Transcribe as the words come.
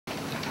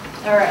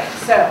All right,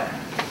 so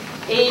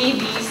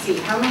ABC.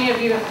 How many of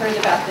you have heard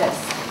about this?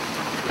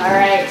 All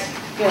right,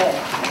 good.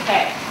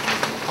 Okay.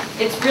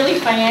 It's really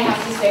funny, I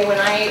have to say, when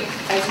I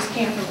just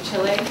came from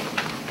Chile,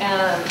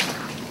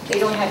 they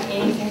don't have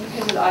anything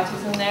because of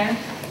autism there.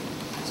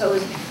 So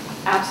it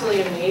was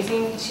absolutely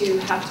amazing to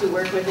have to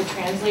work with a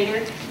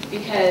translator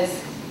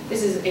because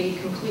this is a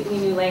completely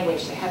new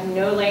language. They have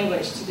no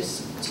language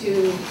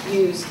to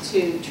use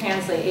to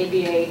translate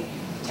ABA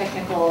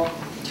technical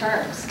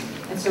terms.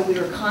 And so we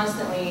were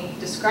constantly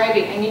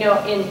describing, and you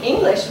know, in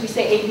English we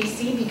say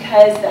ABC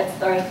because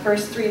that's our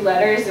first 3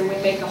 letters and we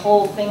make a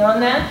whole thing on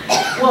that.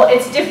 Well,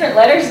 it's different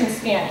letters in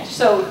Spanish,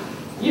 so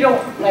you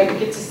don't like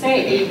get to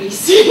say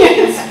ABC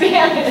in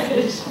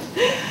Spanish.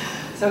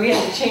 So we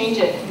had to change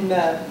it, and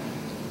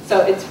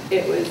so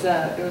it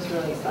was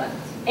really fun.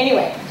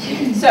 Anyway,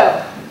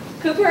 so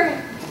Cooper,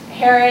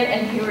 Heron,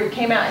 and Hayward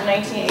came out in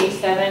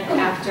 1987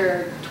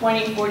 after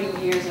 20,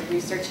 40 years of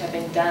research had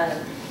been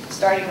done,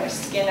 starting with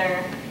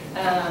Skinner,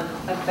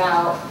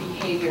 about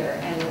behavior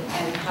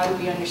and how do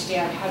we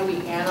understand, how do we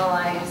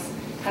analyze,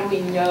 how do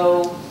we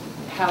know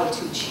how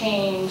to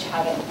change,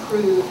 how to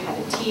improve, how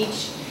to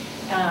teach,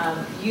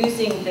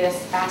 using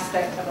this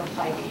aspect of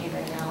applied behavior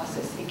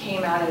analysis. It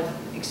came out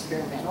of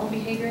experimental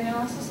behavior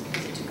analysis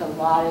because it took a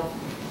lot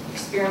of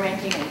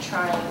experimenting and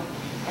trying,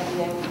 and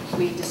then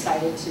we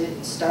decided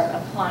to start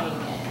applying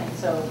it. And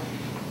so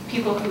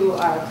people who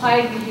are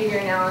applied behavior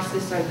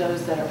analysis are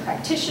those that are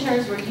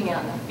practitioners working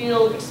out in the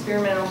field.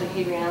 Experimental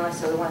behavior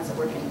analysts are the ones that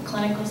work in the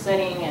clinical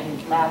setting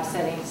and lab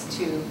settings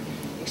to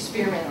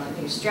experiment on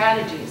new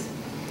strategies.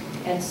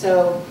 And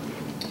so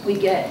we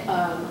get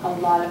a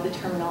lot of the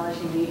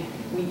terminology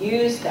we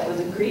use that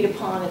was agreed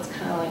upon. It's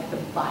kind of like the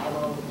Bible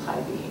of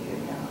applied behavior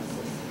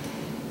analysis.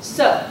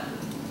 So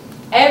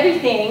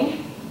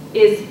everything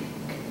is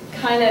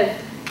kind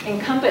of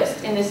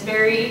encompassed in this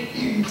very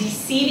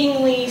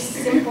deceivingly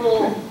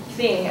simple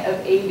thing of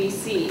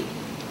ABC.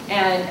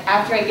 And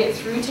after I get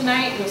through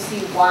tonight, you'll see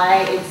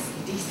why it's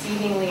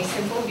deceivingly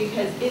simple,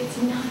 because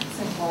it's not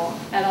simple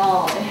at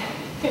all.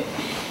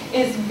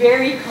 It's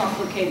very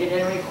complicated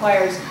and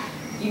requires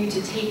you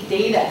to take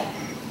data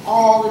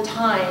all the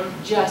time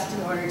just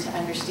in order to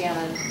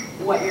understand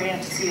what your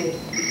antecedent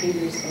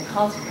behaviors and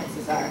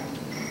consequences are.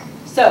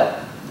 So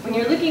when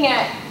you're looking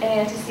at an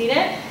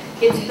antecedent,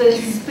 it's the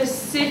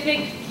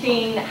specific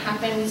thing that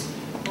happens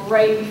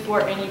right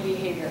before any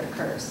behavior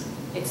occurs.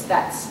 It's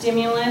that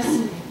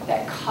stimulus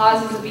that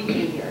causes a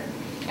behavior.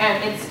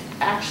 And it's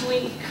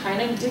actually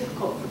kind of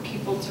difficult for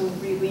people to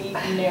really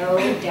narrow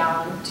it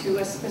down to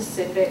a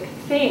specific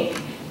thing.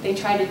 They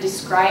try to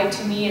describe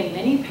to me in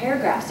many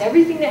paragraphs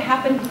everything that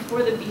happened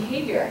before the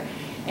behavior.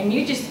 And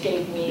you just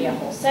gave me a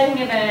whole setting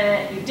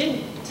event. You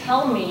didn't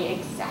tell me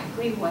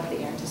exactly what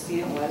the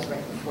antecedent was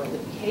right before the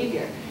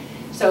behavior.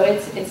 So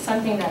it's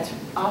something that's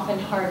often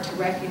hard to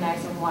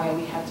recognize and why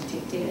we have to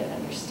take data to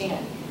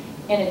understand.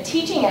 In a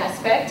teaching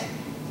aspect,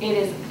 it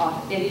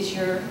is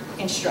your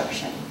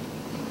instruction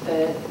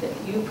that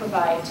you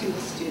provide to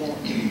the student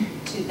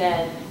to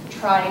then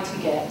try to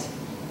get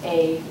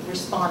a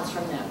response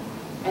from them.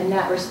 And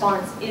that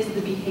response is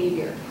the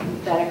behavior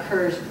that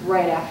occurs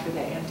right after the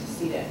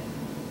antecedent.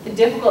 The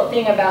difficult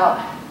thing about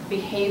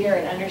behavior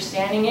and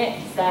understanding it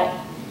is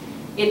that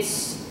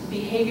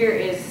behavior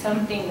is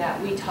something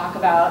that we talk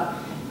about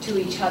to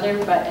each other,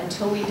 but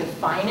until we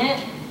define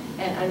it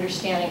and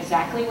understand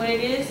exactly what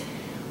it is,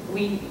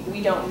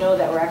 we don't know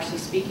that we're actually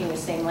speaking the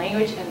same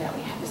language and that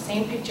we have the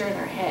same picture in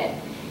our head.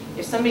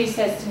 If somebody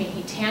says to me,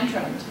 he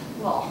tantrumed,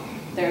 well,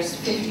 there's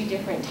 50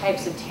 different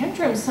types of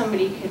tantrums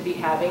somebody could be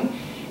having.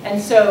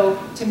 And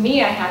so to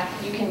me,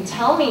 you can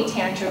tell me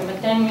tantrum, but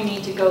then we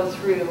need to go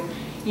through,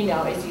 you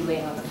know, is he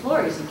laying on the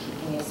floor? Is he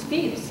kicking his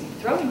feet? Is he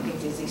throwing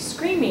things? Is he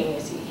screaming?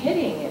 Is he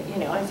hitting it? You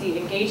know, is he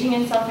engaging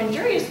in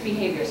self-injurious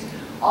behaviors?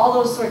 All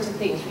those sorts of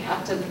things. We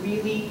have to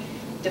really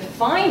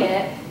define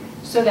it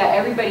so that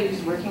everybody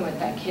who's working with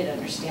that kid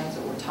understands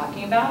what we're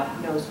talking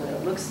about, knows what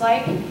it looks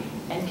like,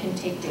 and can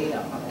take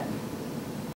data on it.